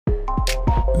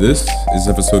This is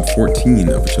episode 14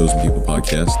 of the Chosen People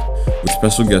podcast with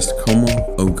special guest Koma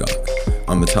Ogak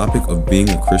on the topic of being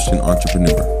a Christian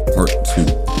entrepreneur, part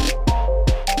 2.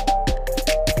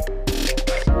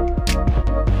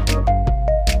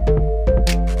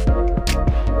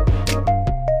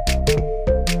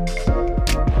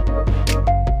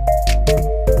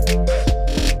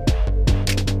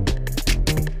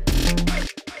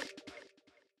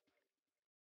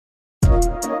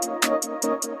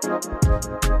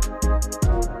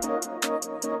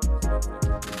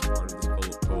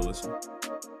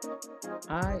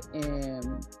 I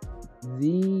am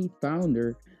the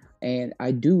founder, and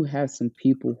I do have some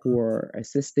people who are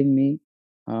assisting me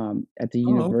at the Oh,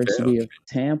 okay, University okay. of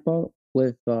Tampa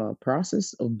with the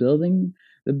process of building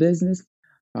the business.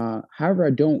 However,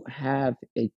 I don't have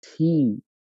a team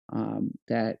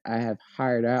that I have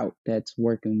hired out that's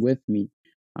working with me.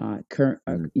 Mm,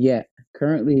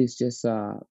 Currently it's just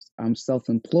I'm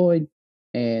self-employed,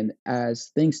 and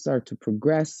as things start to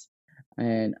progress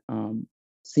and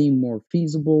seem more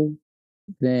feasible,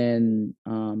 then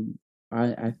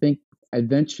I think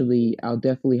eventually I'll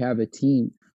definitely have a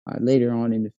team later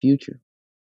on in the future.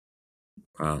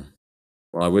 wow.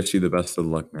 Well, I wish you the best of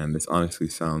luck, man. This honestly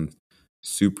sounds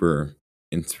super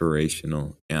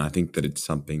inspirational, and I think that it's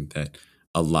something that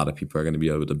a lot of people are going to be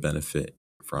able to benefit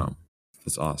from.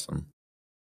 That's awesome.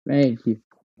 Thank you.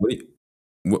 What do you,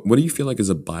 what do you feel like is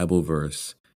a Bible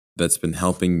verse that's been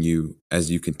helping you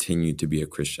as you continue to be a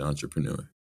Christian entrepreneur?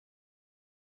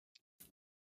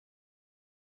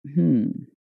 Hmm.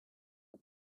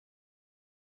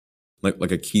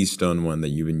 Like a keystone one that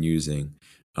you've been using,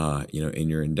 in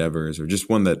your endeavors, or just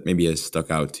one that maybe has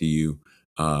stuck out to you,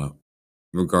 uh,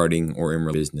 regarding or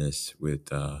in business with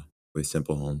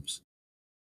Simple Homes.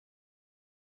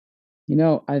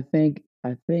 I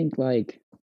think like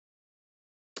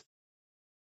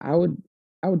I would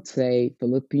I would say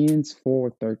Philippians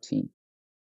 4:13.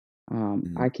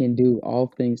 Mm, I can do all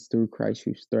things through Christ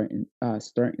who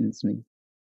strengthens me.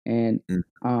 And mm,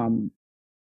 um,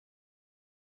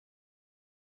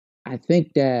 I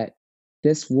think that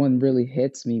this one really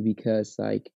hits me because,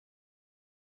 like,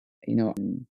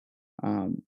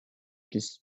 um,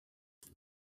 just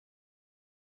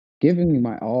giving me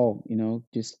my all,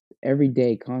 just every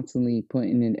day, constantly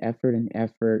putting in effort and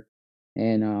effort,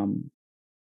 and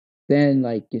then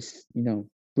like just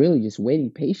really just waiting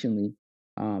patiently.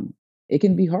 Um, it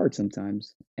can be hard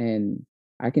sometimes, and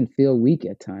I can feel weak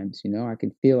at times. I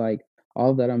can feel like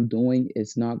all that I'm doing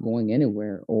is not going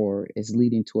anywhere or is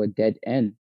leading to a dead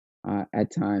end at mm.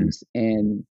 times,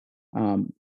 and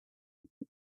um,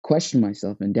 question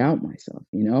myself and doubt myself.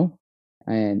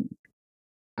 And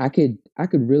I could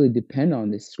really depend on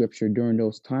this scripture during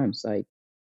those times. Like,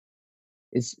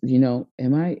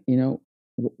 am I,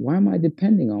 why am I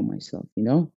depending on myself?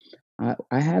 I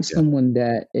have Yeah. someone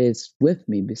that is with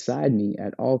me, beside me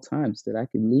at all times, that I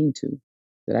can lean to,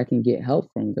 that I can get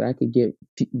help from, that I could get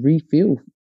refuel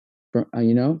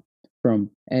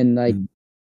from, and like Mm,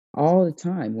 all the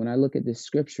time when I look at this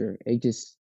scripture, it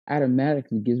just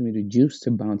automatically gives me the juice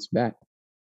to bounce back,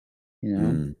 you know.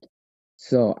 mm.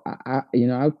 So I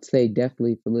would say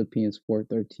definitely Philippians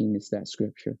 4:13 is that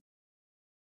scripture.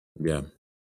 Yeah.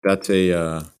 That's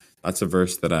a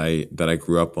verse that I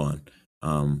grew up on,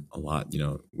 a lot,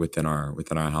 within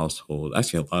our household.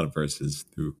 Actually, a lot of verses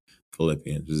through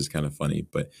Philippians, which is kind of funny,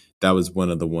 but that was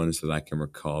one of the ones that I can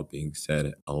recall being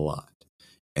said a lot.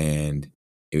 And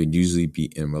it would usually be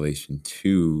in relation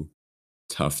to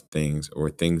tough things or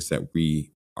things that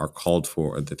we are called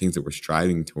for, or the things that we're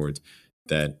striving towards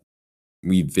that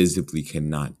we visibly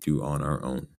cannot do on our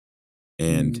own.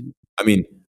 And Mm, I mean,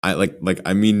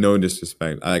 I mean no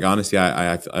disrespect. Like honestly,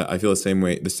 I feel the same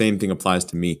way. The same thing applies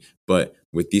to me. But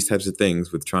with these types of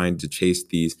things, with trying to chase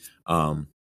these,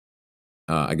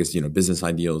 I guess business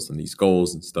ideals and these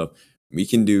goals and stuff, we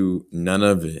can do none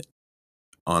of it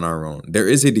on our own. There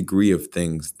is a degree of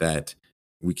things that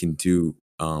we can do,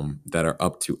 that are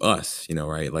up to us,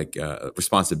 right? Like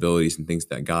responsibilities and things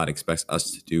that God expects us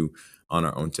to do on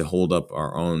our own, to hold up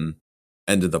our own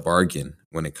end of the bargain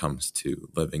when it comes to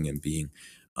living and being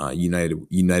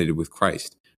united with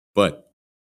Christ. But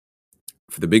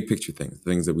for the big picture things,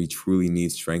 things that we truly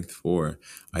need strength for,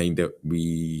 I think that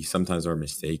we sometimes are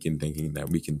mistaken thinking that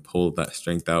we can pull that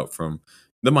strength out from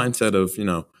the mindset of,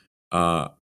 uh,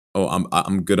 oh,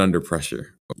 I'm good under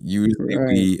pressure. Usually,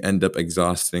 right. we end up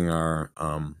exhausting our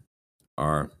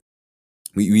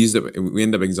we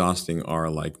end up exhausting our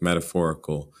like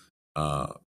metaphorical uh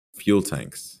fuel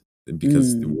tanks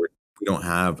because Mm, we don't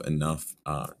have enough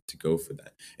to go for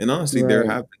that. And honestly, there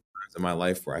right. have been times in my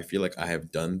life where I feel like I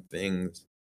have done things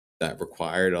that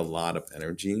required a lot of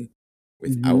energy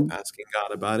without Mhm. asking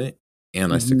God about it,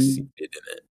 and I succeeded Mhm.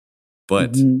 in it.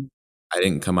 But Mhm. I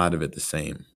didn't come out of it the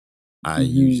same. I Mhm.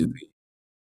 usually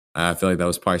I feel like that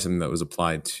was probably something that was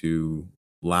applied to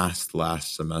last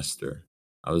semester.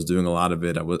 I was doing a lot of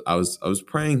it. I was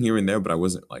praying here and there, but I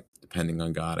wasn't like depending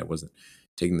on God. I wasn't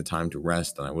taking the time to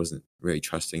rest, and I wasn't really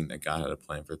trusting that God had a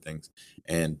plan for things.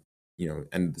 And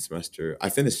end of the semester, I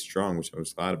finished strong, which I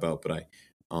was glad about. But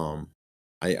um,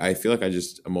 I feel like I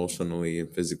just emotionally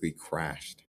and physically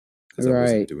crashed because I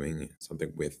wasn't Right. doing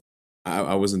something with.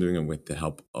 I wasn't doing it with the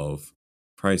help of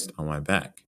Christ on my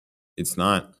back. It's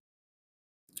not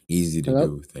easy to Hello?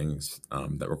 do things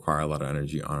that require a lot of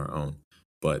energy on our own.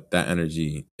 But that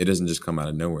energy, it doesn't just come out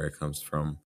of nowhere. It comes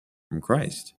from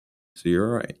Christ. So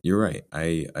you're right. You're right.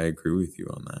 I agree with you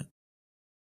on that.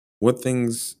 What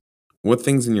things what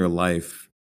things in your life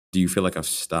do you feel like have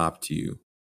stopped you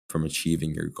from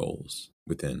achieving your goals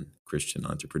within Christian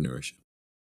entrepreneurship?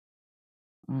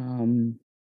 Um,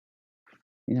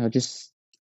 just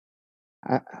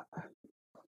I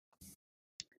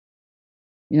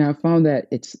I found that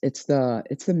it's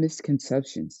the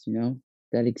misconceptions,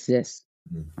 that exist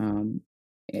Mm, um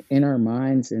in our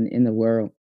minds and in the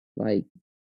world. Like,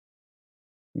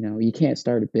 you can't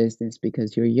start a business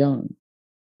because you're young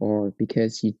or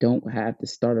because you don't have the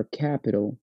startup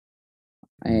capital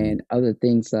mm, and other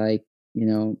things like,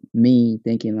 me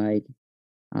thinking like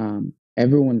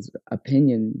everyone's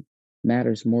opinion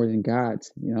matters more than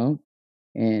God's,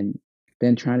 and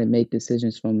then trying to make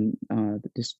decisions from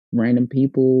just random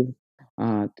people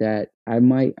that I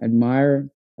might admire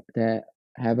that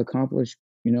have accomplished,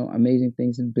 amazing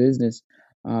things in business.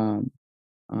 Um,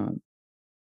 um,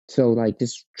 so like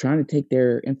just trying to take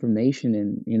their information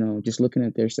and just looking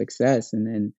at their success and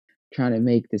then trying to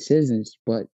make decisions,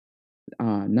 but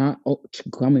not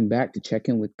coming back to check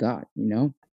in with God,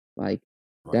 like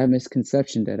that right.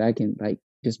 misconception that I can like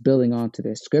just building onto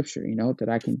the scripture, that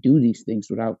I can do these things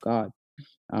without God.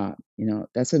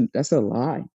 That's a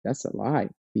lie. That's a lie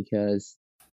because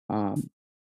um,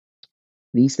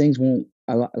 these things won't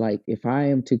like if I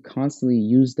am to constantly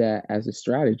use that as a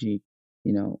strategy,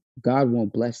 God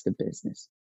won't bless the business,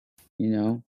 you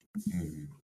know Mm,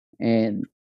 and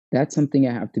that's something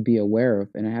I have to be aware of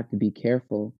and I have to be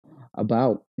careful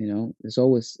about. There's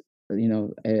always,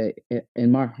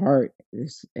 in my heart,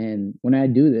 and when I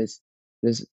do this,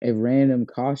 there's a random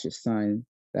cautious sign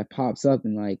that pops up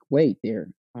and like, wait there,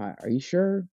 are you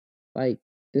sure? Like,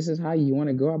 this is how you want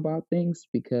to go about things?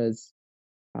 Because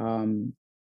um,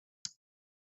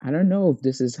 I don't know if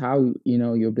this is how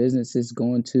your business is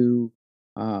going to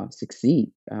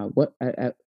succeed.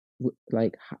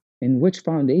 Like, in which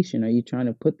foundation are you trying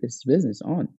to put this business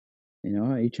on?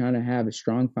 Are you trying to have a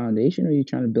strong foundation, or are you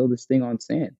trying to build this thing on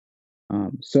sand?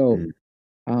 So,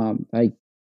 mm, like,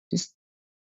 just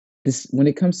this when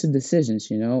it comes to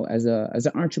decisions, as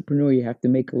an entrepreneur, you have to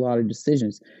make a lot of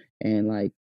decisions, and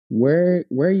like, where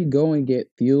you go and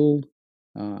get fueled,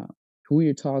 uh, who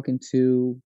you're talking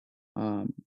to,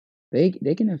 um, they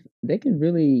can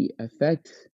really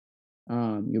affect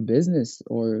your business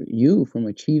or you from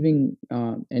achieving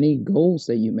any goals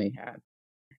that you may have.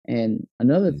 And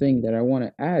another mm, thing that I want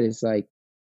to add is like,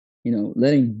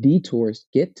 letting detours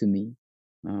get to me.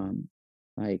 Um,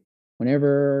 like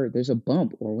whenever there's a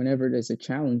bump or whenever there's a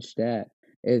challenge that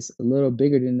is a little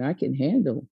bigger than I can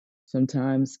handle,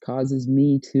 sometimes causes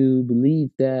me to believe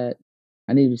that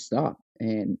I need to stop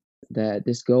and that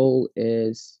this goal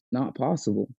is not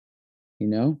possible, you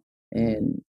know, mm,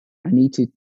 and I need to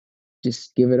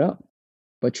just give it up.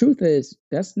 But truth is,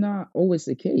 that's not always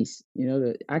the case.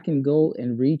 That I can go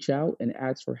and reach out and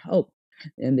ask for help.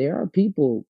 And there are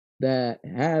people that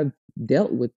have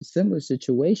dealt with similar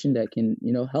situation that can,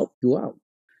 help you out.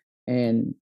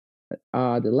 And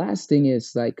the last thing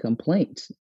is like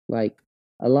complaints, like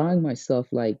allowing myself,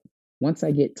 like once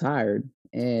I get tired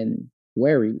and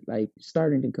weary, like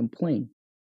starting to complain,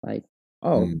 like,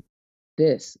 oh, mm,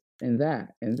 this and that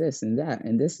and this and that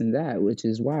and this and that, which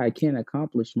is why I can't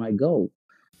accomplish my goal.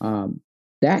 Um,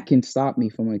 that can stop me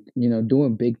from like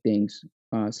doing big things,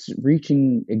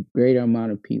 reaching a greater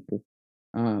amount of people.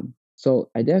 So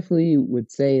I definitely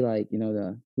would say like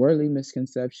the worldly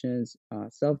misconceptions,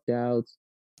 self doubts,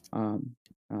 um,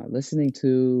 listening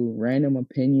to random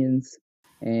opinions,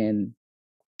 and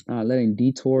letting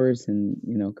detours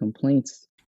and complaints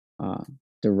uh,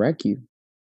 direct you.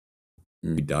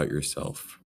 You doubt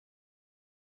yourself.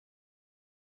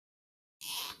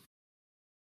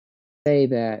 Say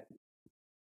that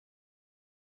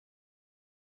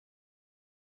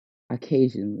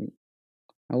occasionally.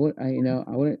 I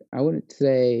wouldn't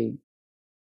say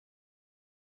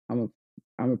I'm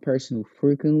a I'm a person who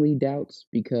frequently doubts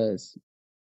because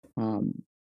um,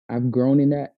 I've grown in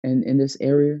that in this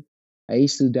area. I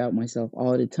used to doubt myself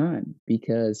all the time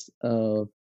because of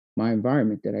my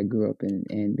environment that I grew up in,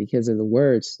 and because of the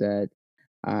words that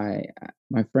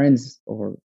my friends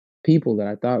or people that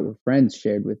I thought were friends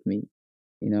shared with me.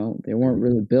 You know, they weren't Mhm.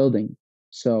 really building.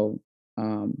 So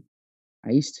um,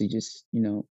 I used to just,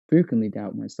 frequently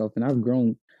doubt myself, and I've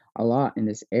grown a lot in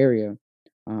this area.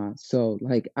 So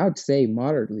like I would say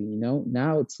moderately.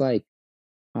 Now it's like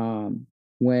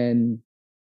when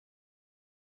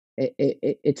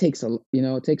it takes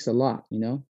it takes a lot,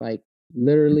 like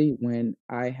literally when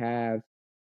I have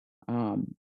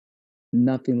um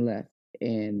nothing left,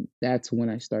 and that's when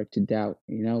I start to doubt.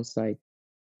 It's like,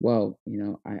 whoa,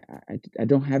 I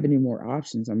don't have any more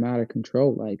options. I'm out of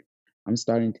control. Like I'm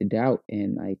starting to doubt,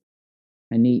 and like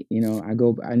I need,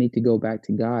 I need to go back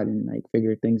to God and like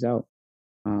figure things out.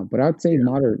 But I'd say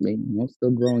moderately,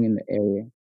 still growing in the area.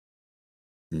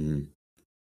 Mhm.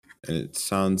 And it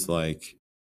sounds like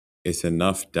it's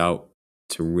enough doubt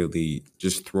to really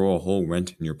just throw a whole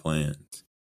wrench in your plans.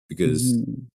 Because,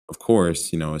 Hmm. of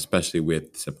course, especially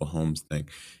with the simple homes thing,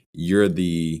 you're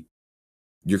the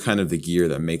you're kind of the gear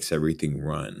that makes everything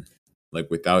run. Like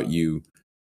without you,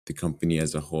 the company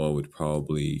as a whole would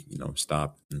probably,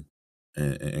 stop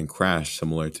and crash,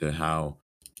 similar to how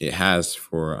it has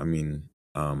for, I mean,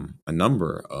 a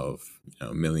number of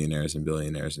millionaires and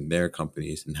billionaires and their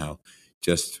companies, and how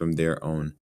just from their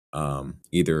own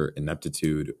either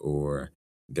ineptitude or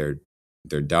their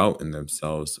their doubt in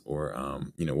themselves, or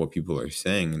what people are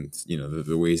saying, and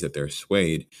the ways that they're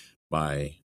swayed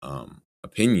by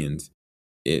opinions,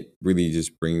 it really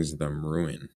just brings them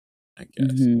ruin, I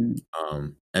guess. Hmm.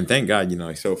 And thank God,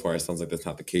 like so far, it sounds like that's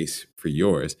not the case for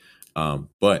yours.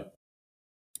 But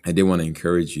I did want to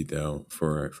encourage you though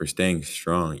for staying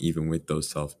strong even with those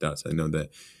self doubts. I know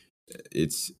that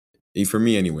it's for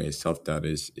me anyway. Self doubt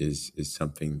is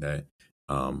something that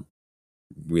um,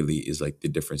 really is like the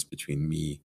difference between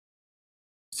me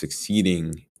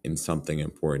succeeding in something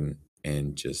important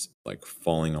and just like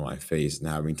falling on my face and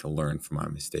having to learn from my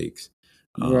mistakes.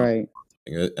 Um, Right,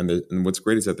 and what's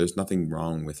great is that there's nothing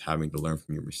wrong with having to learn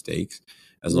from your mistakes,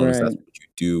 as long as that's right, what you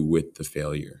do with the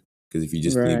failure. Because if you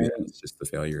just leave it right, as just the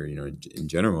failure, in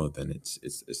general, then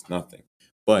it's nothing.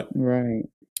 But right.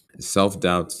 self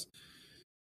doubts,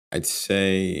 I'd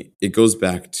say it goes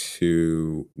back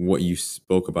to what you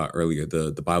spoke about earlier,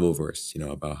 the Bible verse,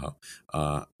 about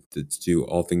how to do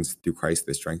all things through Christ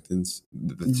that strengthens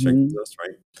Mhm, us,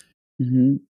 right?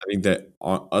 mhm, I think that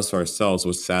us ourselves,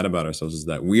 what's sad about ourselves is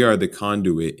that we are the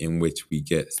conduit in which we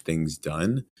get things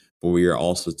done, but we are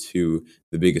also too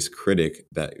the biggest critic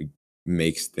that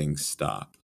makes things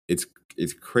stop. It's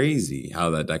it's crazy how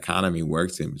that dichotomy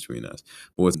works in between us.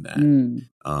 But what's that?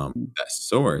 mm, That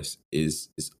source is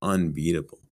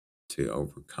unbeatable to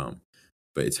overcome,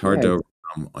 but it's hard yeah, to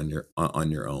overcome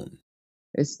on your own.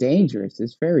 it's dangerous,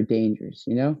 it's very dangerous,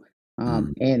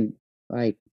 Mm, and,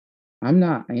 like, I'm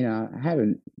not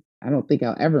I don't think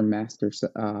I'll ever master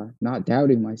not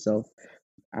doubting myself.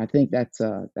 I think that's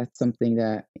something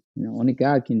that, only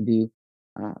God can do,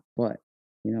 but,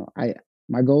 I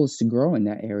my goal is to grow in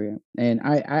that area, and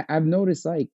I've noticed,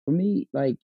 like, for me,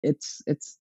 like, it's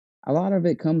a lot of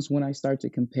it comes when I start to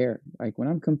compare, like, when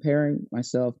I'm comparing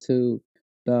myself to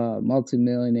the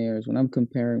multimillionaires, when I'm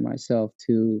comparing myself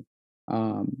to,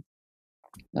 um,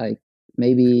 like,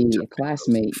 maybe Jeff a Bezos.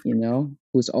 classmate,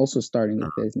 who's also starting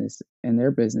a business and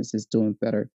their business is doing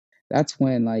better. That's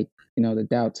when, like, the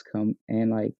doubts come,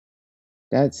 and, like,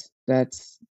 that's,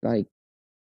 like,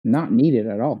 not needed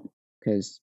at all,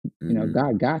 because Mm-mm.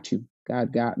 God got you.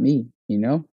 God got me, you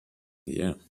know?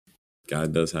 Yeah,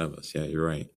 God does have us. Yeah, you're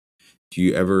right. Do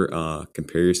you ever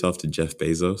compare yourself to Jeff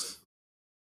Bezos?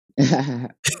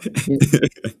 You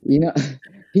you know,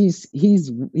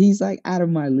 he's, like, out of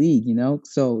my league,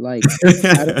 So, like,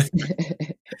 I don't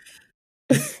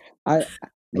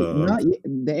No. not yet.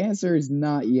 The answer is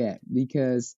not yet,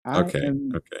 because Okay.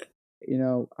 Okay.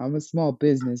 I'm a small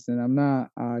business, and I'm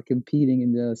not, competing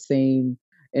in the same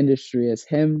industry as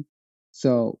him.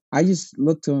 So, I just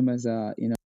look to him as a,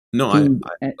 No, oh,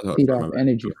 feed sorry, off my bad.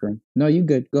 Go energy ahead. for him. No, you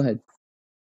good. Go ahead.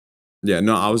 Yeah,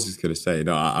 no, I was just gonna say,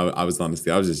 no, I was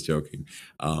honestly, I was just joking.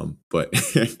 But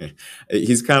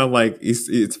he's kind of like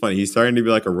it's funny. He's starting to be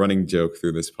like a running joke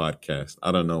through this podcast.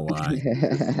 I don't know why.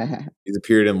 He's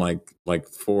appeared in like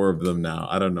four of them now.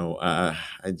 I don't know. I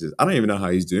don't even know how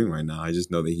he's doing right now. I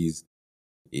just know that he's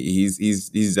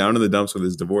down in the dumps with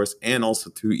his divorce, and also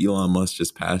too, Elon Musk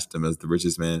just passed him as the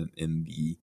richest man in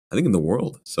the I think in the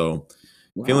world. So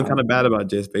Feeling kind Wow. of bad about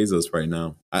Jeff Bezos right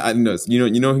now. I know you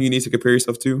know who you need to compare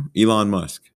yourself to? Elon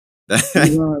Musk.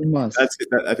 Elon Musk.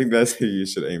 I think that's who you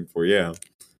should aim for. Yeah.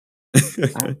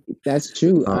 I, that's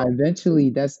true. um, Eventually,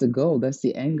 that's the goal. That's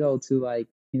the end goal to like,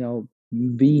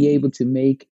 be able to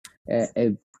make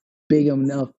a big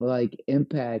enough like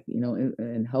impact,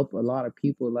 and help a lot of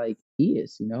people like he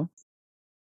is.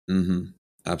 hmm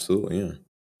Absolutely. Yeah.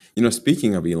 You know,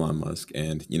 speaking of Elon Musk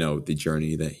and the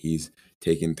journey that he's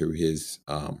taken through his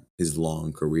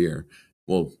long career.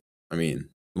 Well, I mean,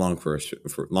 long for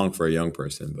a young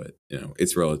person, but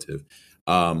it's relative.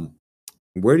 Um,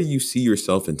 where do you see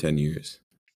yourself in 10 years?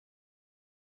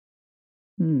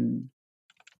 Hmm.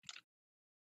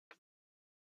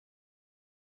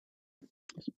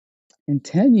 In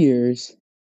 10 years,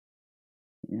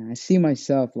 I see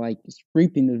myself like just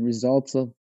reaping the results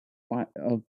of my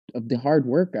of the hard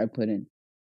work I put in,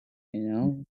 you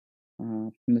know.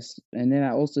 And then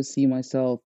I also see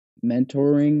myself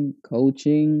mentoring,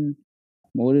 coaching,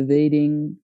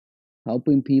 motivating,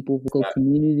 helping people, local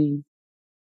community.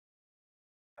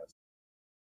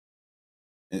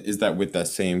 Is that with that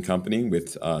same company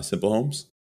with Simple Homes?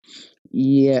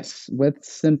 Yes, with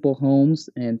simple homes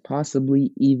and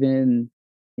possibly even,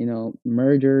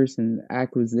 mergers and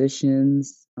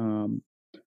acquisitions,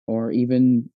 or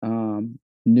even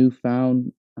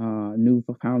newfound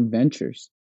ventures.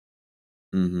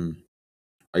 hmm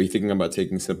Are you thinking about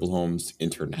taking Simple Homes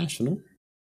international?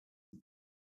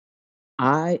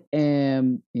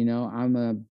 I'm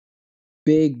a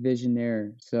big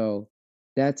visionary, so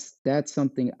that's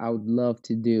something I would love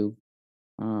to do.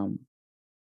 Um,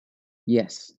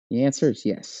 yes, the answer is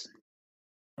yes.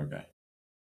 Okay.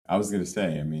 I was gonna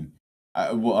say, I mean,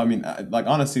 like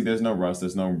honestly, there's no rush,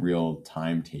 there's no real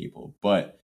timetable,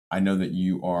 but I know that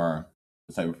you are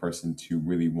the type of person to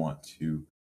really want to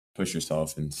push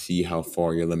yourself and see how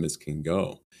far your limits can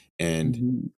go, and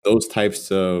Hmm. those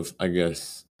types of, I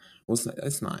guess, well,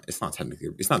 it's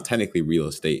not technically real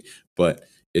estate, but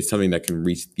it's something that can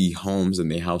reach the homes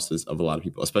and the houses of a lot of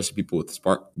people, especially people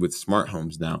with smart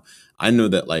homes now. I know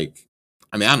that, like,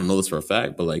 I mean, I don't know this for a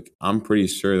fact, but like, I'm pretty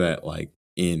sure that like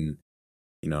in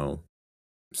you know,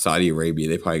 Saudi Arabia,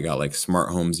 they probably got like smart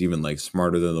homes, even like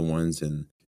smarter than the ones in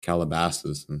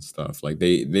Calabasas and stuff. Like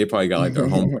they probably got like their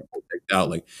homes like, all picked out.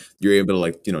 Like you're able to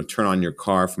like turn on your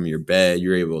car from your bed.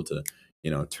 You're able to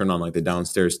turn on like the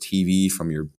downstairs TV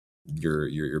from your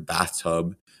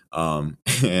bathtub.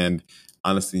 And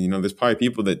honestly, there's probably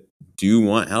people that do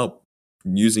want help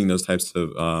using those types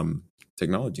of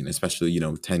technology, and especially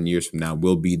 10 years from now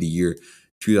will be the year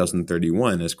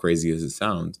 2031. As crazy as it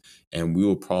sounds, and we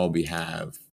will probably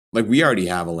have like we already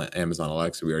have Amazon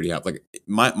Alexa. We already have like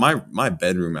my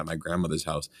bedroom at my grandmother's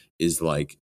house is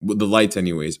like well, the lights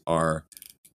anyways are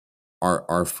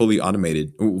fully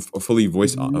automated, fully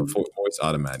Hmm. voice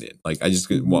automated. Like I just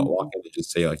could walk Hmm. in and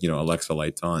just say like Alexa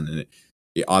lights on, and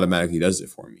it automatically does it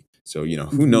for me. So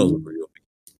who knows what Hmm. we'll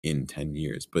be in 10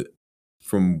 years, but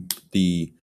from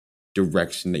the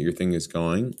direction that your thing is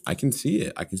going, I can see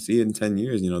it. I can see it in 10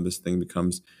 years. This thing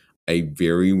becomes a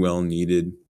very well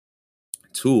needed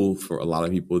tool for a lot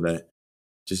of people that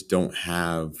just don't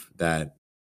have that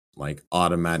like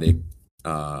automatic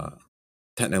uh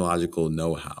technological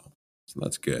know-how. So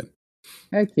that's good.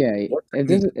 Heck yeah! What If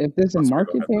technique? there's a Oh, sorry,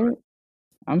 go market ahead. there,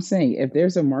 I'm saying if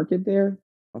there's a market there,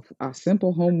 a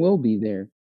simple home will be there.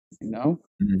 You know,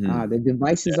 Hmm the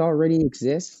devices already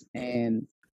exist, and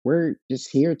we're just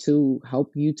here to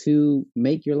help you to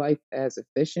make your life as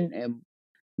efficient and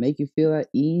make you feel at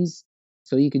ease,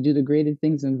 so you can do the greater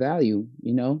things in value.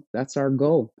 That's our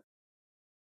goal.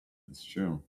 That's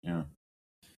true. Yeah.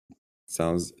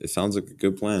 It sounds like a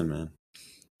good plan, man.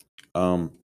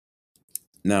 Um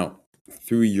Now,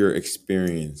 through your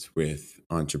experience with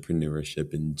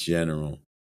entrepreneurship in general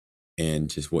and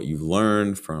just what you've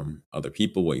learned from other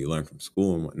people, what you learned from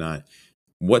school and whatnot,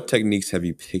 what techniques have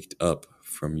you picked up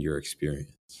from your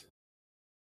experience?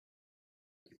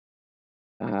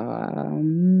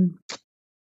 Um,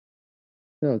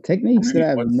 so Or techniques that maybe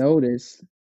I've what's noticed,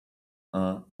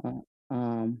 uh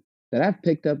uh, that I've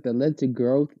picked up that led to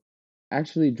growth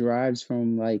actually derives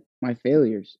from like my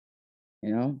failures,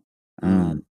 you know?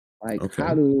 mm, Like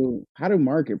how okay. to how to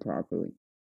market properly,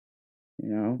 you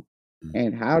know, Mm,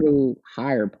 and how to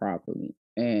hire properly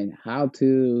and how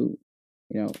to,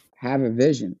 have a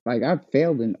vision. Like I've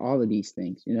failed in all of these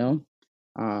things.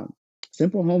 Um,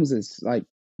 Simple Homes is like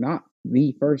not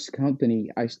the first company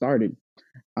I started.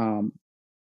 Um,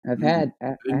 mm.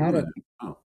 I I didn't know had a that.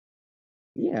 Oh,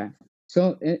 Yeah.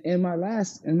 So in my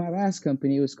last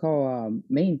company, it was called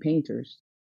Main Painters.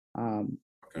 Um,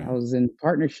 I okay. was in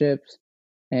partnerships,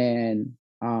 and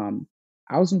um,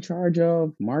 I was in charge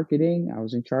of marketing, I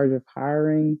was in charge of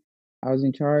hiring, I was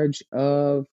in charge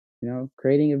of,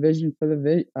 creating a vision for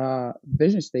the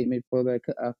vision statement for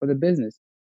the business.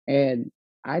 And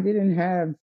I didn't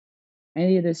have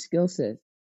any of the skill set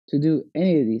to do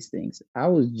any of these things. I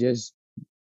was just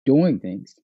doing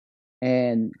things.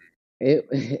 And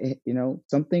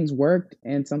some things worked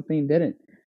and something didn't.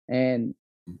 And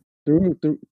through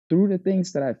through through the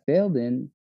things that I failed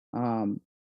in, um,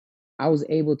 I was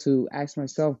able to ask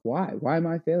myself, why? Why am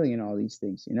I failing in all these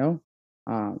things?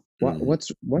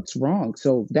 Mhm. What's wrong?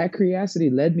 So that curiosity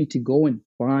led me to go and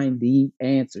find the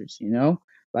answers.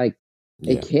 Like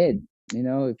a Yeah. kid.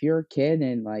 If you're a kid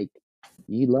and like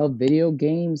you love video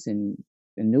games and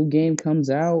a new game comes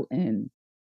out and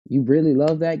you really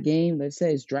love that game, let's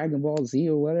say it's Dragon Ball Z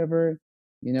or whatever,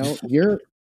 you're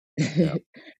Yeah.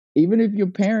 even if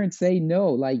your parents say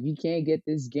no, like you can't get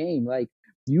this game, like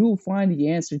you'll find the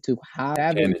answer to how to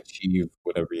have Can it. achieve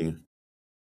whatever you.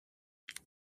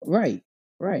 Right,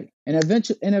 right. And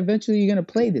eventually you're gonna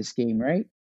play this game, right?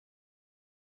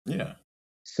 Yeah.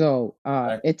 So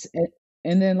Exactly.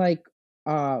 and then like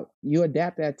you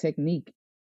adapt that technique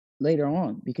later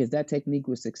on because that technique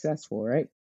was successful, right?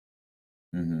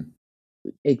 Mhm.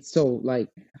 It's so like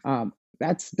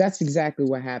that's exactly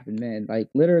what happened, man. Like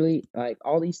literally, like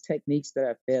all these techniques that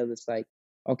I failed, it's like,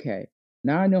 okay,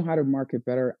 now I know how to market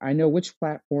better. I know which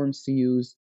platforms to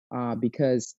use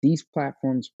because these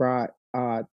platforms brought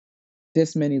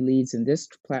this many leads and this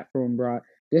platform brought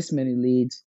this many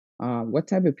leads. What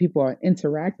type of people are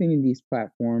interacting in these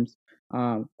platforms?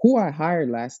 Who I hired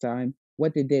last time,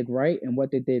 what they did right and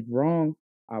what they did wrong,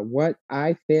 what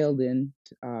I failed in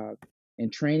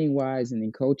training wise and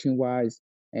in coaching wise,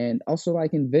 and also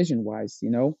like in vision wise,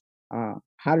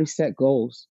 how to set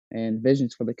goals and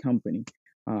visions for the company.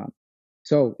 Uh,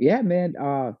 so yeah, man.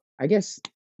 I guess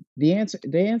the answer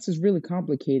is really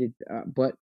complicated,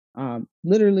 but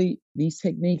literally these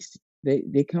techniques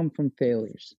they come from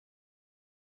failures.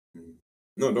 Mhm.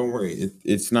 No, don't worry.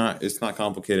 It's not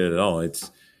complicated at all.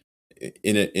 It's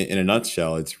in a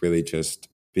nutshell, it's really just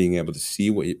being able to see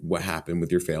what happened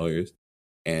with your failures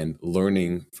and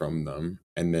learning from them,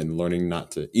 and then learning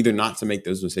not to make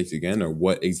those mistakes again, or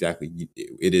what exactly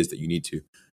it is that you need to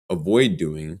avoid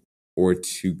doing, or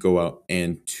to go out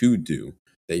and to do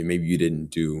that maybe you didn't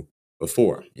do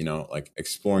before. Like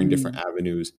exploring different Mm,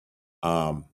 avenues,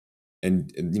 um,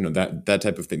 and that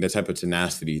type of thing, that type of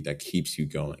tenacity that keeps you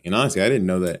going. And honestly, I didn't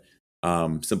know that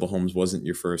Simple Homes wasn't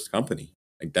your first company.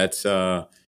 Like that's I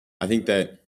think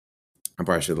that I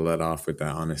probably should have let off with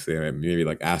that, honestly. Maybe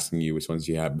like asking you which ones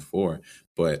you had before.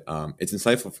 But it's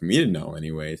insightful for me to know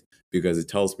anyways, because it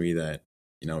tells me that,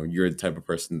 you're the type of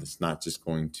person that's not just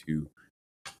going to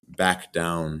back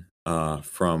down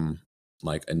from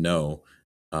like a no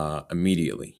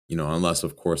immediately, unless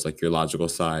of course like your logical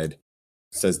side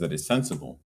says that it's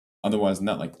sensible. Otherwise,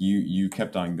 not, like you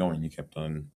kept on going, you kept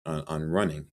on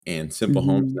running. And Simple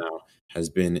Homes mhm. now has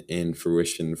been in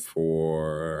fruition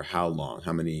for how long?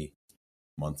 How many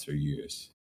months or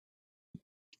years?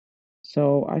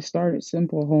 So I started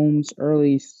Simple Homes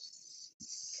early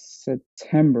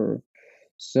September.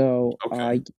 So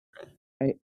Okay.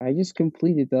 I just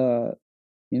completed the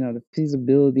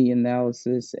feasibility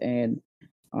analysis, and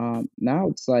now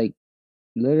it's like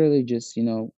literally just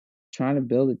trying to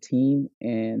build a team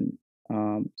and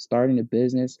starting a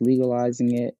business,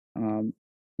 legalizing it,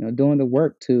 doing the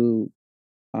work to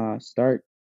start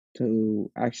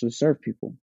to actually serve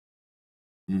people.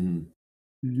 Hmm.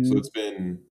 So Hmm. it's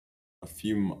been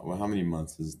well, how many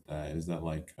months is that? Is that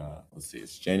like let's see,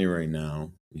 it's January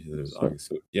now. You said it was So August.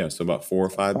 So yeah, so about 4 or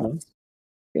 5 months.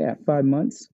 yeah, 5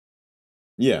 months.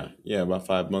 Yeah, yeah, about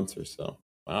 5 months or so.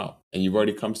 Wow. And you've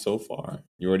already come so far.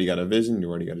 You already got a vision, you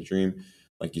already got a dream.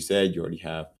 Like you said, you already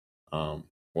have well,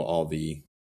 all the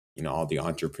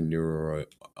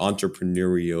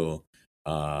entrepreneurial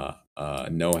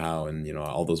know-how, and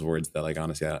all those words that, like,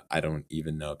 honestly, I don't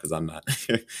even know because I'm not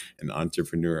an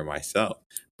entrepreneur myself.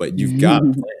 But you've got a Hmm.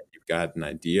 plan, you've got an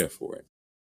idea for it.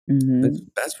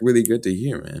 That's really good to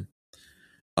hear, man.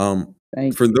 Um,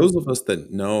 Thank for you. those of us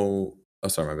that know, oh,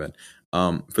 sorry, my bad.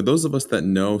 For those of us that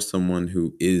know someone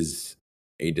who is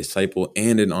a disciple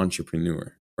and an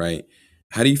entrepreneur, right?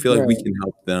 How do you feel like we Right. can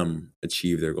help them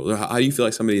achieve their goals? Or how do you feel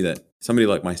like somebody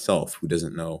like myself who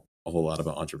doesn't know a whole lot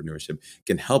about entrepreneurship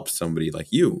can help somebody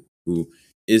like you who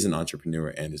is an entrepreneur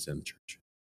and is in the church?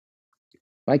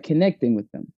 By connecting with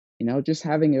them, just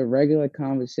having a regular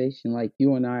conversation like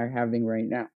you and I are having right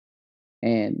now,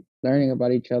 and learning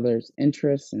about each other's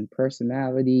interests and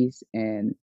personalities,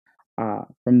 and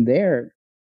from there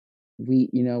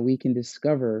we can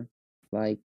discover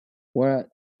like what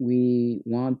we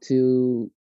want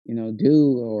to,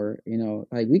 do, or,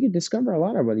 like, we can discover a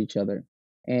lot about each other.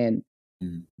 And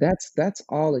Mhm. that's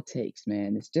all it takes,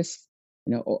 man. It's just,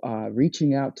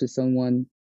 reaching out to someone,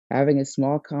 having a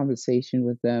small conversation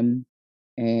with them,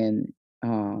 and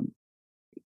um,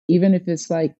 even if it's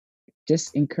like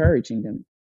just encouraging them,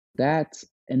 that's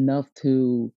enough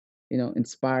to,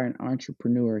 inspire an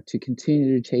entrepreneur to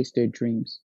continue to chase their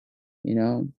dreams, you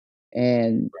know?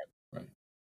 And Right.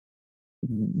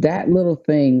 that little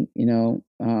thing,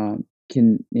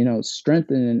 can,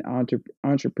 strengthen an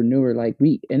entrepreneur like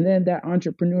we, and then that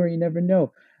entrepreneur, you never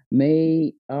know,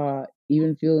 may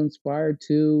even feel inspired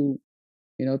to,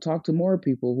 talk to more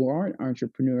people who aren't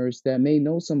entrepreneurs that may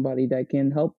know somebody that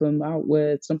can help them out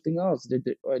with something else,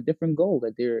 or a different goal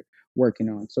that they're working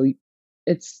on. So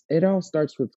it all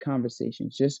starts with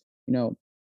conversations. Just,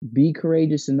 be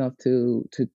courageous enough to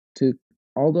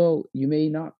although you may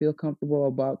not feel comfortable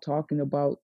about talking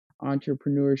about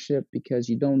entrepreneurship because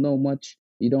you don't know much,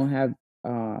 you don't have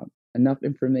uh, enough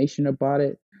information about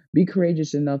it, be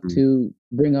courageous enough Mm. to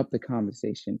bring up the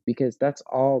conversation, because that's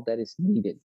all that is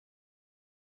needed.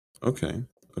 Okay.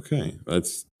 Okay.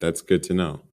 That's good to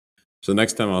know. So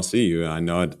next time I'll see you, I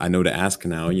know to ask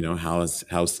now,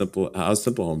 how's Simple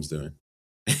Homes doing?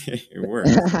 It works.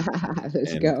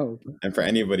 Let's And go. and for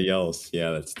anybody else,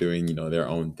 yeah, that's doing, their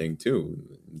own thing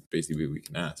too, basically we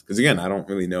can ask. Because again, I don't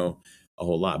really know a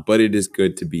whole lot, but it is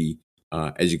good to be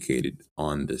educated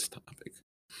on this topic.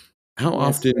 How Yes,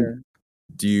 often sir.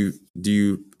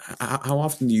 how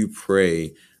often do you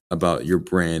pray about your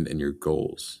brand and your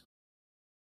goals?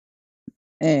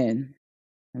 And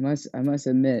I must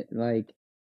admit, like,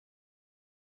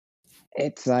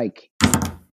 it's like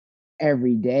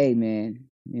every day, man,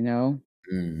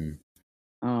 Mhm.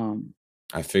 Um,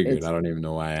 I figured. I it's don't even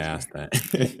know why I asked that.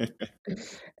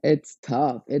 it's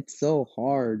tough. It's so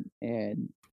hard,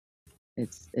 and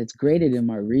it's graded in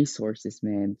my resources,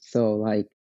 man. So, like,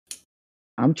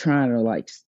 I'm trying to, like,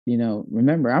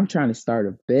 remember, I'm trying to start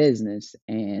a business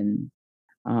and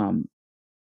um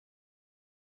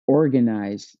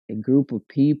organize a group of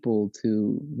people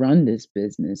to run this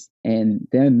business, and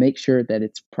then make sure that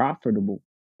it's profitable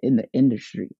in the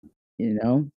industry, you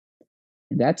know?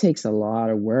 And that takes a lot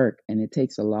of work, and it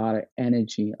takes a lot of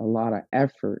energy, a lot of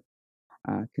effort,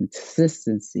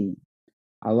 consistency,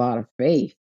 a lot of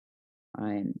faith,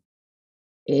 and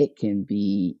it can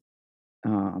be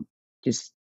um,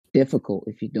 just difficult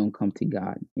if you don't come to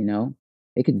God.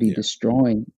 It could be Yeah.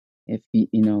 destroying if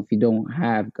you don't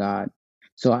have God.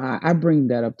 So I bring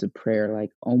that up to prayer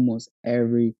like almost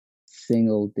every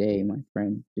single day, my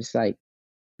friend. Just like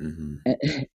Mhm.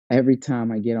 every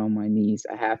time I get on my knees,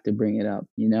 I have to bring it up.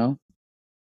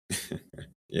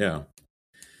 Yeah.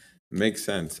 Makes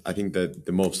sense. I think that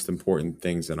the most important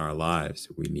things in our lives,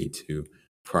 we need to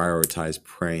prioritize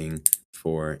praying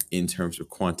for in terms of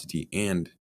quantity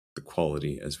and the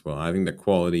quality as well. I think the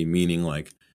quality meaning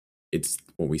like it's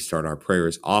what we start our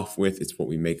prayers off with, it's what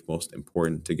we make most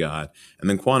important to God. And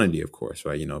then quantity, of course,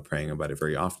 right? Praying about it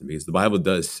very often because the Bible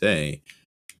does say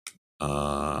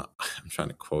I'm trying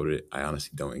to quote it. I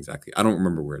honestly don't exactly. I don't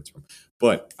remember where it's from,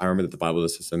 but I remember that the Bible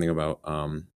does say something about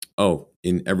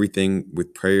in everything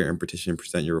with prayer and petition,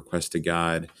 present your request to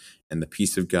God, and um, the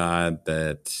peace of God,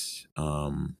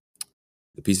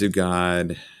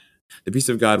 the peace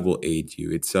of God will aid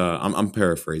you. I'm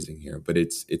paraphrasing here, but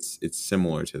it's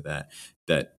similar to that.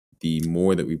 That the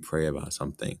more that we pray about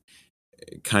something,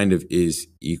 it kind of is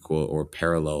equal or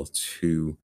parallel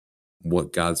to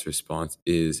what God's response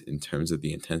is in terms of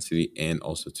the intensity and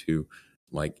also to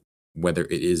like whether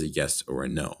it is a yes or a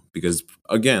no. Because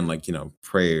again, like,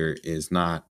 prayer is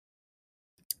not,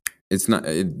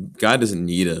 God doesn't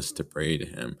need us to pray to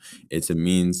him. It's a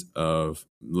means of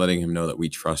letting him know that we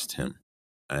trust him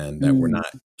and that we're Mm,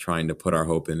 not trying to put our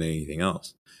hope in anything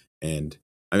else. And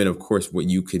I mean, of course, what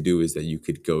you could do is that you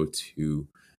could go to,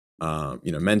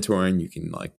 mentoring. You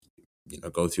can like,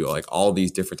 go to like all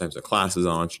these different types of classes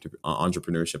on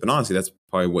entrepreneurship. And honestly, that's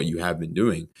probably what you have been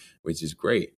doing, which is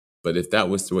great. But if that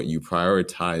was what you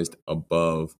prioritized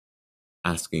above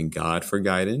asking God for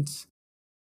guidance,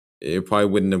 it probably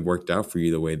wouldn't have worked out for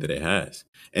you the way that it has.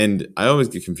 And I always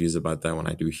get confused about that when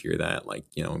I do hear that, like,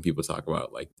 when people talk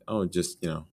about like, oh, just,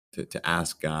 to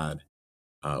ask God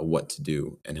what to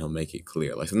do and he'll make it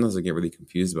clear. Like sometimes I get really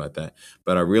confused about that.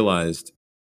 But I realized,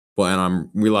 well, and I'm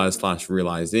realized slash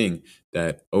realizing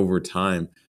that over time,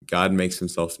 God makes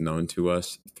himself known to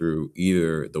us through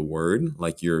either the word,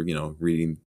 like you're,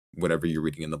 reading whatever you're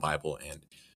reading in the Bible and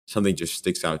something just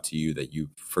sticks out to you that you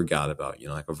forgot about,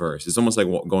 like a verse. It's almost like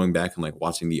going back and like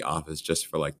watching The Office just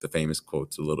for like the famous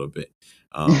quotes a little bit.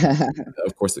 Um,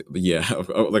 of course, yeah,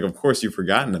 like of course you've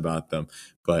forgotten about them,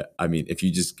 but I mean, if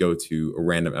you just go to a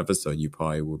random episode, you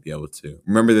probably will be able to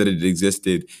remember that it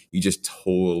existed. You just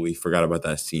totally forgot about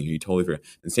that scene. You totally forgot.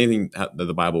 The same thing that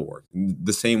the Bible works,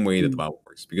 the same way that the Mm, Bible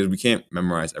works, because we can't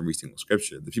memorize every single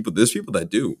scripture. There's people that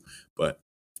do, but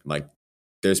like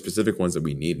there's specific ones that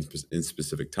we need in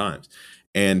specific times.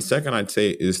 And second, I'd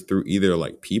say is through either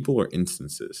like people or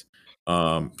instances.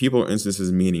 People or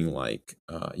instances meaning like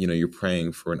you're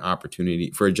praying for an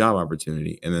opportunity, for a job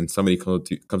opportunity, and then somebody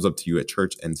comes up to you at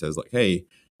church and says like, "Hey,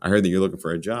 I heard that you're looking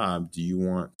for a job. Do you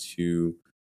want to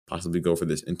possibly go for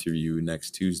this interview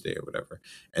next Tuesday or whatever?"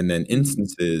 And then mm,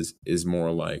 instances is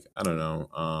more like, I don't know,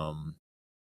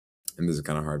 and this is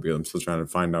kind of hard because I'm still trying to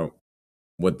find out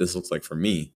what this looks like for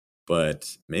me.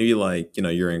 But maybe like,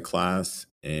 you're in class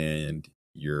and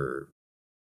you're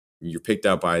picked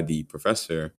out by the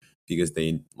professor because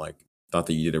they like thought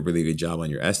that you did a really good job on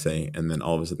your essay, and then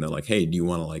all of a sudden they're like, "Hey, do you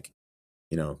want to like,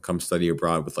 come study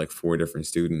abroad with like four different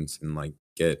students and like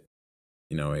get,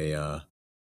 a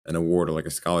an award or like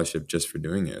a scholarship just for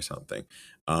doing it or something?"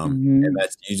 And mhm,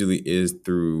 that usually is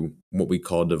through what we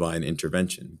call divine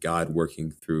intervention, God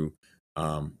working through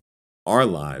um, our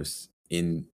lives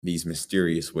in these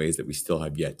mysterious ways that we still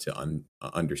have yet to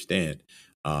understand,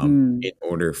 in mm,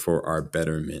 order for our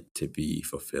betterment to be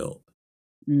fulfilled.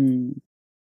 mm.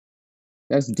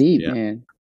 That's deep, Yeah. man.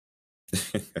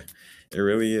 It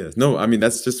really is. No, I mean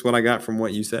that's just what I got from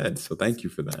what you said. So thank you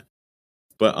for that.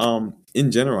 But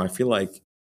in general, I feel like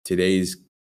today's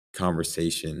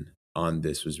conversation on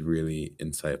this was really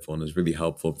insightful and was really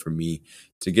helpful for me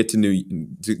to get to know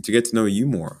to get to know you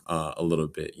more a little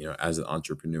bit, as an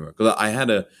entrepreneur. Because I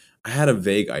had a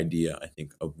vague idea, I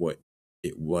think, of what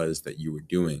it was that you were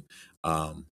doing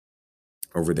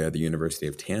over there at the University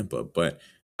of Tampa, but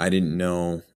I didn't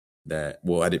know that.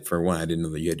 Well, I did for one, I didn't know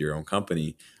that you had your own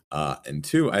company, and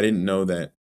two, I didn't know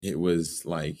that it was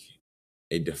like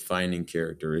a defining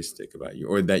characteristic about you,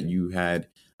 or that you had,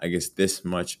 I guess, this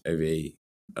much of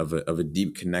a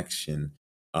deep connection,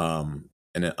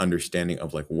 and an understanding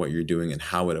of like what you're doing and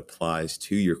how it applies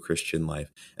to your Christian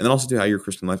life, and then also to how your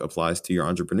Christian life applies to your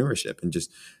entrepreneurship, and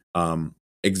just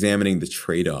examining the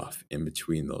trade off in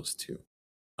between those two.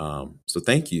 So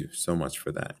thank you so much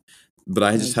for that. But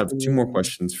I just have two more Absolutely.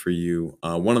 questions for you.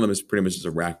 One of them is pretty much just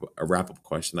a wrap up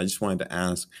question. I just wanted to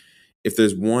ask if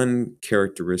there's one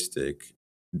characteristic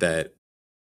that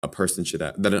a person should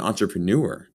have, that an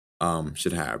entrepreneur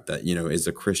should have, that is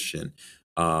a Christian.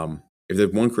 If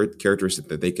there's one characteristic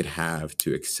that they could have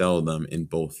to excel them in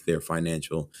both their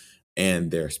financial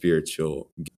and their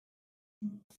spiritual.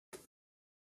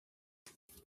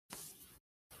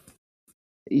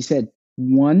 You said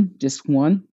one, just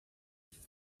one?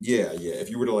 Yeah, yeah. If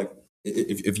you were to like,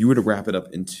 if you were to wrap it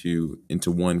up into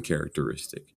one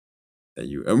characteristic that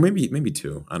you, or maybe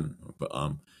two, I don't know, but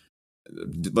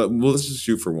well, let's just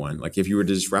shoot for one. Like, if you were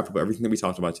to just wrap up everything that we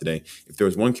talked about today, if there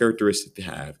was one characteristic to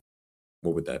have,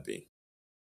 what would that be?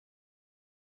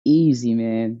 Easy,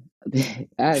 man.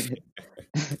 That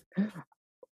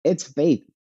it's faith.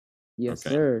 Yes, Okay,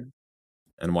 sir.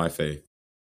 and why faith?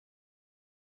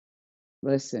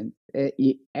 Listen,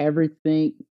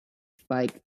 everything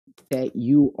like that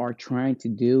you are trying to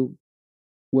do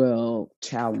will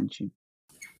challenge you.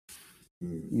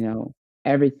 Mm, You know,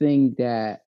 everything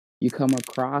that you come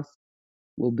across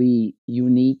will be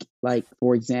unique. Like,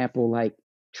 for example, like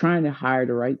trying to hire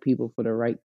the right people for the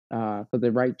right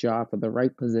job, for the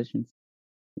right positions.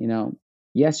 You know,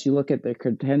 yes, you look at their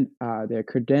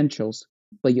credentials,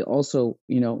 but you also,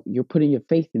 you're putting your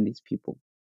faith in these people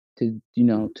to,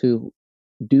 to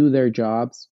do their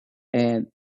jobs and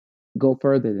go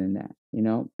further than that,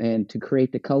 and to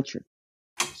create the culture.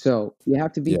 So you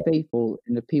have to be yeah. faithful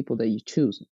in the people that you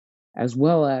choose, as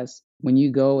well as when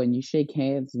you go and you shake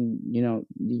hands and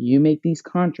you make these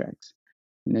contracts.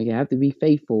 You have to be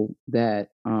faithful that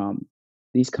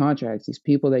these contracts, these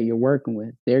people that you're working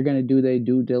with, they're going to do their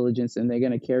due diligence and they're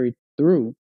going to carry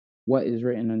through what is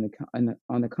written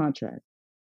on the contract.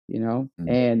 Mm,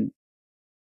 And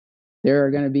there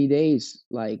are going to be days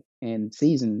like and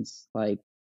seasons like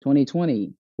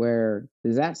 2020 where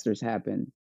disasters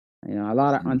happen, a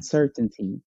lot of mm,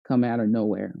 uncertainty come out of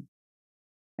nowhere,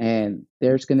 and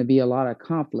there's going to be a lot of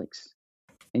conflicts,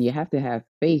 and you have to have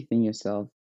faith in yourself,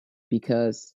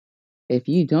 because if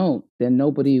you don't, then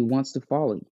nobody wants to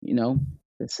follow you.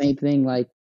 The same thing like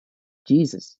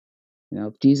Jesus.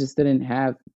 If Jesus didn't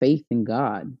have faith in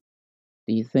God,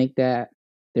 do you think that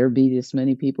there'd be this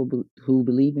many people who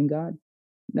believe in God?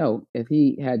 no, if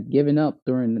he had given up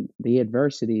during the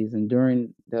adversities and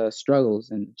during the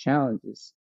struggles and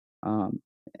challenges, um,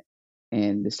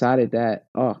 and decided that,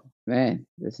 oh man,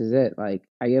 this is it, like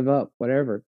I give up,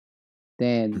 whatever,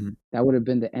 then Mhm. that would have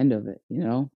been the end of it, you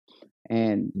know?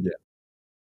 And Yeah.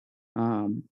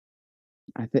 um,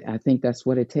 I think that's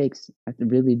what it takes.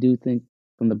 Really do think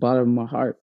from the bottom of my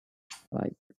heart,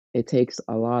 like it takes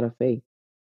a lot of faith.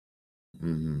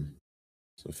 Hmm.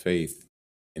 So faith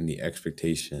in the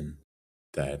expectation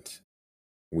that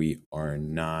we are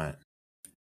not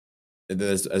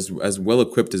as well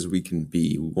equipped as we can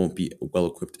be. We won't be well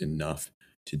equipped enough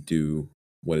to do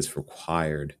what is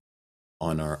required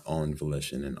on our own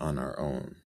volition and on our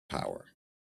own power.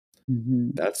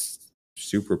 Hmm. That's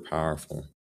super powerful,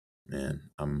 man.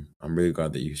 I'm really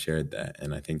glad that you shared that,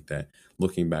 and I think that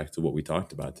looking back to what we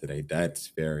talked about today, that's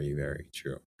very very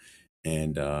true.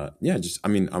 And yeah, just I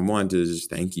mean, I wanted to just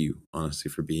thank you honestly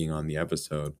for being on the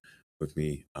episode with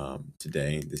me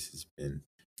today. This has been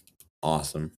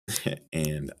awesome,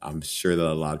 and I'm sure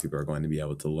that a lot of people are going to be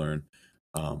able to learn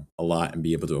a lot and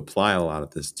be able to apply a lot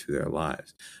of this to their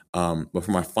lives. But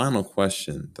for my final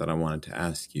question that I wanted to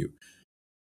ask you,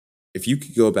 if you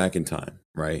could go back in time,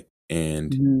 right,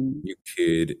 and Hmm. you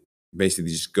could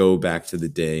basically just go back to the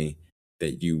day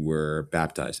that you were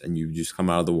baptized and you just come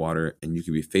out of the water and you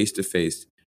could be face to face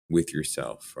with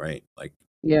yourself, right? Like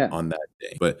Yeah. on that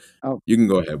day. But Oh, you can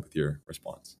go ahead with your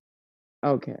response.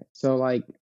 okay. So like,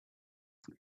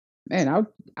 man,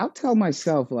 I'll tell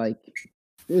myself like,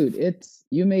 dude, it's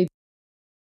you made.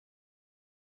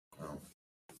 Wow.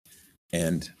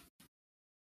 And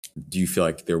do you feel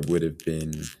like there would have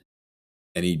been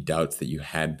any doubts that you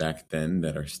had back then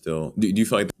that are still, do you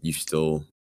feel like you still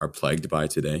are plagued by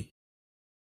today?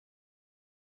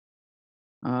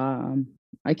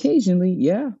 Occasionally,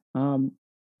 yeah. I'm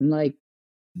like,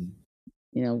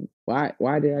 Mm.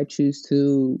 why did I choose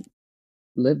to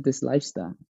live this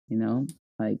lifestyle? You know,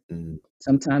 like Mm.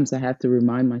 sometimes I have to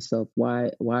remind myself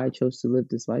why I chose to live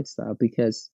this lifestyle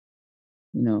because,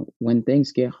 when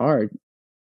things get hard,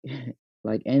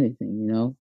 like anything,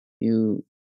 you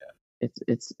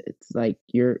it's like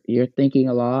you're thinking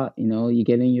a lot, you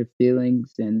get in your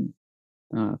feelings and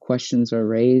questions are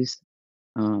raised.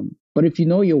 But if you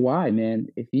know your why, man,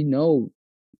 if you know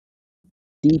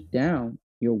deep down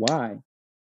your why,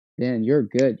 then you're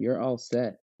good. You're all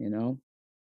set, you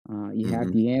have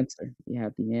Hmm. the answer. You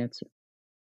have the answer.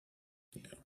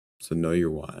 Yeah. So know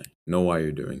your why. Know why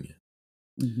you're doing it.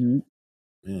 Mhm.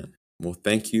 Man, well,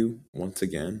 thank you once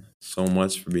again so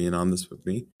much for being on this with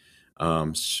me.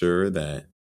 I'm sure that,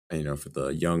 for the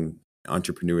young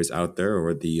entrepreneurs out there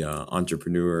or the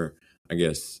entrepreneur, I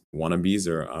guess, wannabes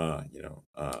or,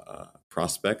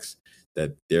 prospects,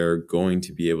 that they're going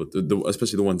to be able to,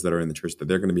 especially the ones that are in the church, that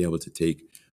they're going to be able to take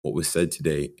what was said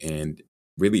today and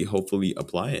really hopefully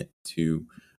apply it to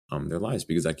their lives.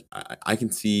 Because I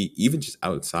can see, even just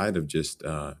outside of just,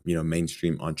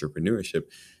 mainstream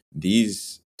entrepreneurship,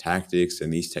 these tactics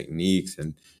and these techniques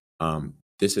and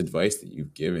this advice that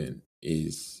you've given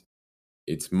is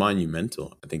it's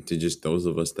monumental. I think to just those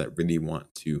of us that really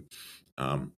want to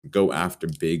go after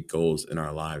big goals in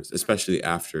our lives, especially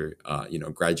after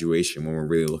graduation, when we're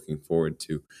really looking forward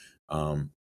to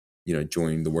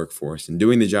joining the workforce and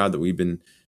doing the job that we've been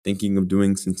thinking of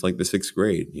doing since like the sixth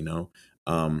grade.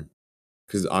 Um,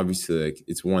 because obviously like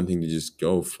it's one thing to just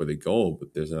go for the goal, but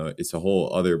it's a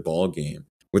whole other ball game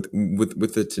with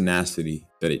the tenacity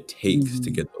that it takes to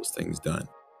Mhm. get those things done.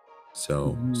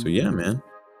 So Mhm. yeah, man.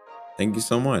 Thank you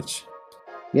so much.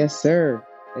 Yes, sir.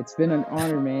 It's been an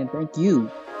honor, man. Thank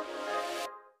you.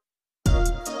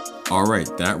 All right,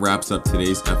 that wraps up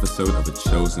today's episode of a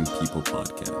Chosen People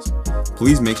podcast.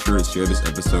 Please make sure to share this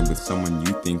episode with someone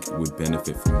you think would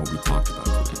benefit from what we talked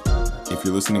about today. If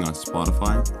you're listening on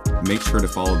Spotify, make sure to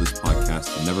follow this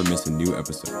podcast to never miss a new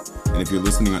episode. And if you're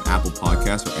listening on Apple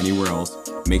Podcasts or anywhere else,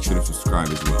 make sure to subscribe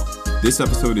as well. This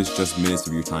episode is just minutes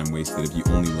of your time wasted if you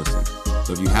only listen.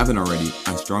 So if you haven't already,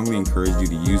 I strongly encourage you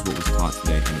to use what was taught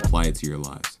today and apply it to your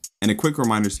lives. And a quick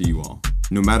reminder to you all,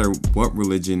 no matter what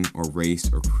religion or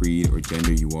race or creed or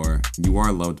gender you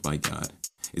are loved by God.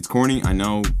 It's corny, I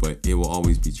know, but it will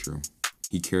always be true.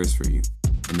 He cares for you.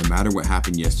 And no matter what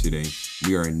happened yesterday,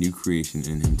 we are a new creation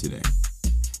in Him today.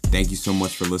 Thank you so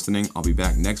much for listening. I'll be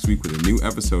back next week with a new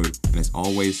episode. And as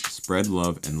always, spread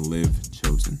love and live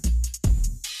chosen.